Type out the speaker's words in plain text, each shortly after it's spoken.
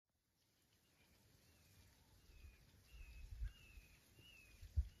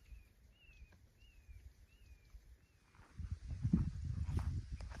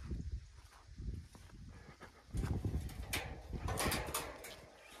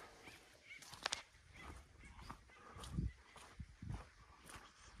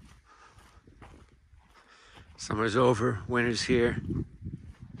Summer's over, winter's here.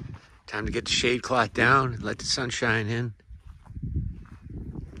 Time to get the shade cloth down and let the sunshine in.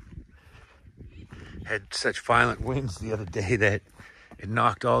 Had such violent winds the other day that it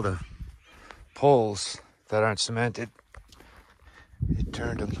knocked all the poles that aren't cemented. It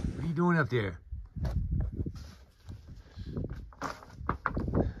turned them. What are you doing up there?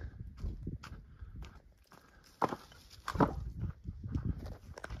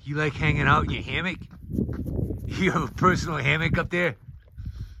 You like hanging out in your hammock? You have a personal hammock up there?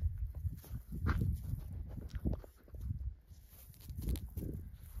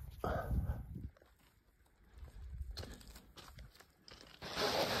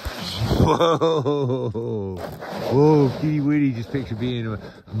 Whoa! Whoa, Kitty Witty just picture being a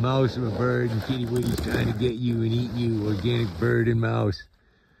mouse or a bird, and Kitty Witty's trying to get you and eat you, organic bird and mouse.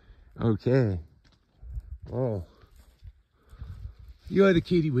 Okay. Oh. You're the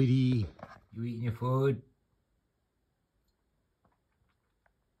Kitty Witty. You eating your food?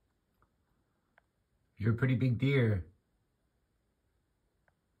 You're a pretty big deer.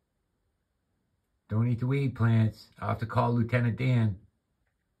 Don't eat the weed plants. I'll have to call Lieutenant Dan.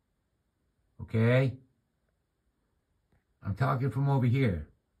 Okay? I'm talking from over here.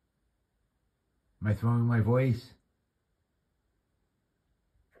 Am I throwing my voice?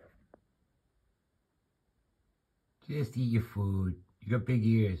 Just eat your food. You got big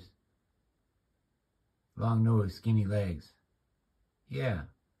ears. Long nose, skinny legs. Yeah.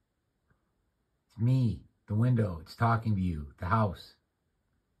 It's me, the window. It's talking to you, the house.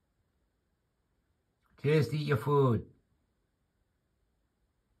 Just eat your food.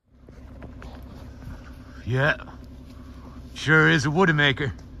 Yeah, sure is a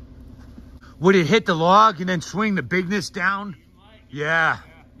Woodamaker. Would it hit the log and then swing the bigness down? Yeah.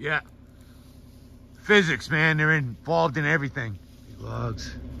 Physics, man, they're involved in everything. Big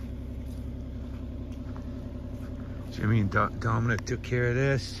logs. Jimmy and Dominic took care of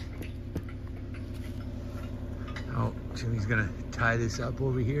this. Oh, Jimmy's gonna tie this up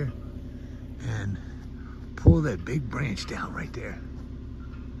over here and pull that big branch down right there.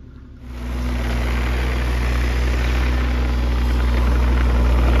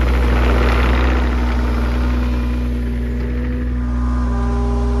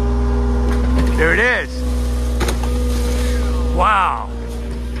 There it is. Wow.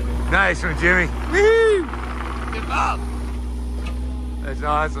 Nice one, Jimmy. Woo! Get up. That's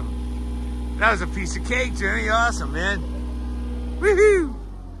awesome. That was a piece of cake, Jimmy. Awesome, man. Woohoo!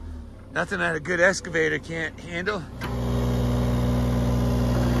 Nothing that a good excavator can't handle.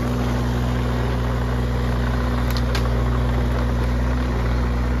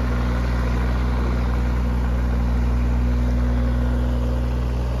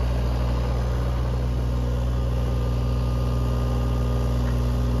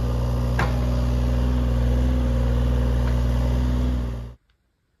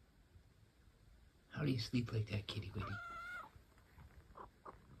 How do you sleep like that, Kitty Witty?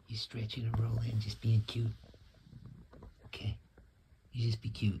 You stretching and rolling, just being cute. Okay? You just be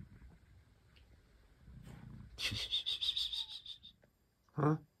cute.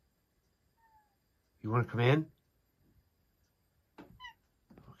 Huh? You want to come in?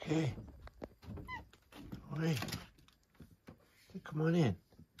 Okay. All right. Come on in.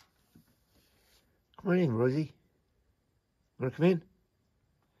 Come on in, Rosie. Want to come in?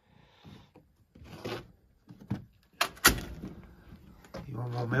 You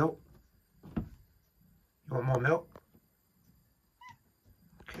want more milk? You want more milk?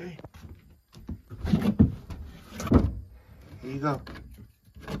 Okay. Here you go.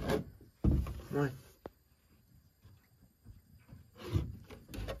 Come on.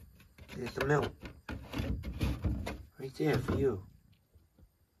 There's the milk. Right there for you.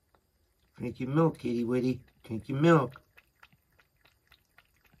 Drink your milk, Kitty Witty. Drink your milk.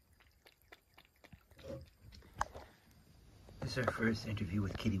 This is our first interview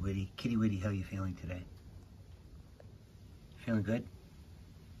with Kitty Witty. Kitty Witty, how are you feeling today? Feeling good?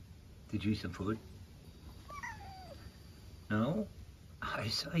 Did you eat some food? No? I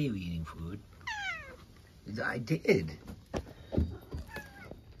saw you eating food. I did. Do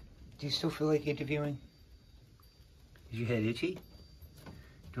you still feel like interviewing? Is your head itchy?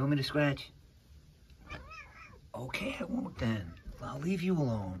 Do you want me to scratch? Okay, I won't then. I'll leave you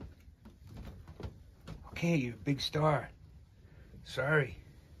alone. Okay, you're a big star. Sorry.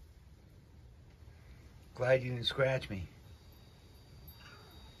 Glad you didn't scratch me.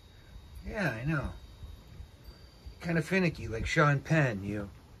 Yeah, I know. Kind of finicky, like Sean Penn, you.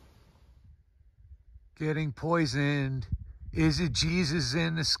 Getting poisoned. Is it Jesus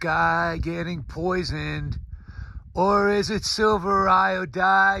in the sky getting poisoned? Or is it silver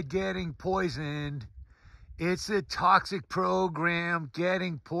iodide getting poisoned? It's a toxic program,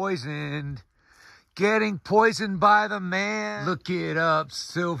 getting poisoned. Getting poisoned by the man. Look it up,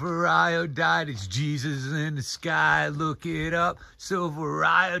 silver iodide. It's Jesus in the sky. Look it up, silver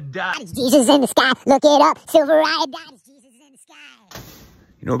iodide. It's Jesus in the sky. Look it up, silver iodide. It's Jesus in the sky.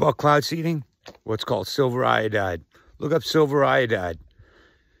 You know about cloud seeding? What's called silver iodide. Look up silver iodide.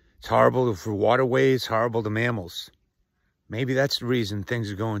 It's horrible for waterways, horrible to mammals. Maybe that's the reason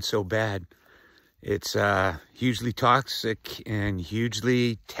things are going so bad. It's hugely toxic and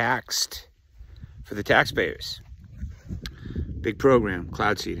hugely taxed for the taxpayers. Big program,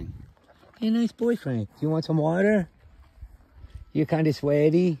 cloud seeding. Hey, nice boy, Frank. Do you want some water? You're kind of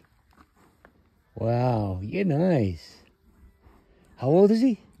sweaty. Wow, you're nice. How old is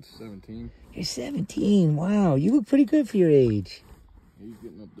he? 17. You're 17. Wow, you look pretty good for your age. He's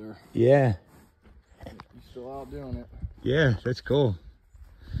getting up there. Yeah. He's still out doing it. Yeah, that's cool.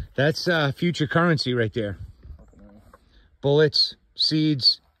 That's future currency right there. Bullets,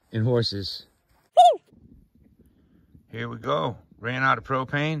 seeds, and horses. Here we go. Ran out of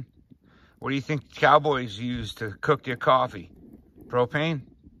propane. What do you think cowboys use to cook their coffee? Propane?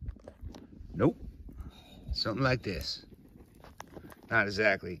 Nope. Something like this. Not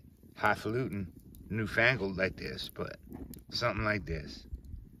exactly highfalutin, newfangled like this, but something like this.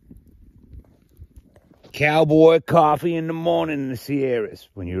 Cowboy coffee in the morning in the Sierras.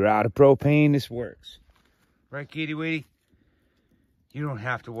 When you're out of propane, this works. Right, Kitty Witty? You don't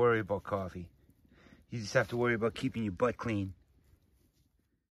have to worry about coffee. You just have to worry about keeping your butt clean.